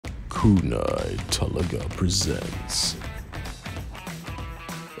Kunai Talaga presents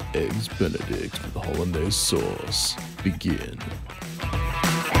Eggs Benedict with hollandaise sauce. Begin.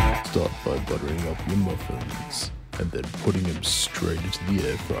 Start by buttering up your muffins and then putting them straight into the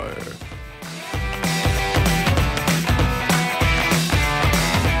air fryer.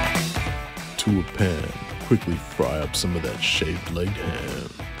 To a pan, quickly fry up some of that shaved-legged ham.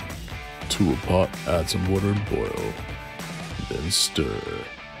 To a pot, add some water and boil. Then stir.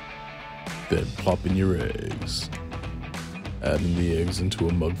 Then plop in your eggs. Adding the eggs into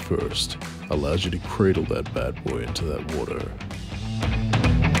a mug first allows you to cradle that bad boy into that water.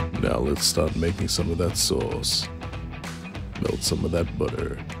 Now let's start making some of that sauce. Melt some of that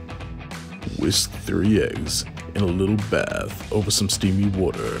butter. Whisk 3 eggs in a little bath over some steamy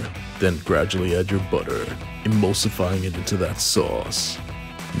water. Then gradually add your butter, emulsifying it into that sauce.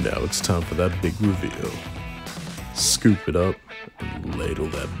 Now it's time for that big reveal. Scoop it up and ladle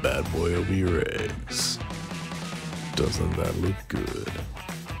that bad boy over your eggs. Doesn't that look good?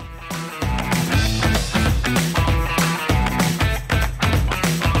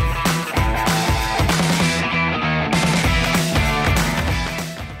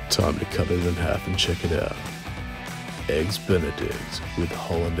 Time to cut it in half and check it out. Eggs Benedict with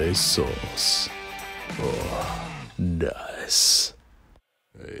hollandaise sauce. Oh, nice.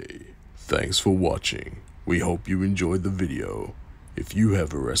 Hey, thanks for watching. We hope you enjoyed the video. If you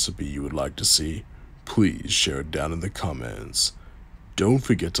have a recipe you would like to see, please share it down in the comments. Don't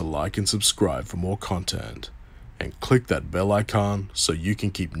forget to like and subscribe for more content. And click that bell icon so you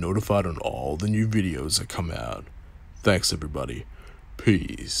can keep notified on all the new videos that come out. Thanks everybody.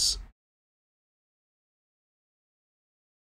 Peace.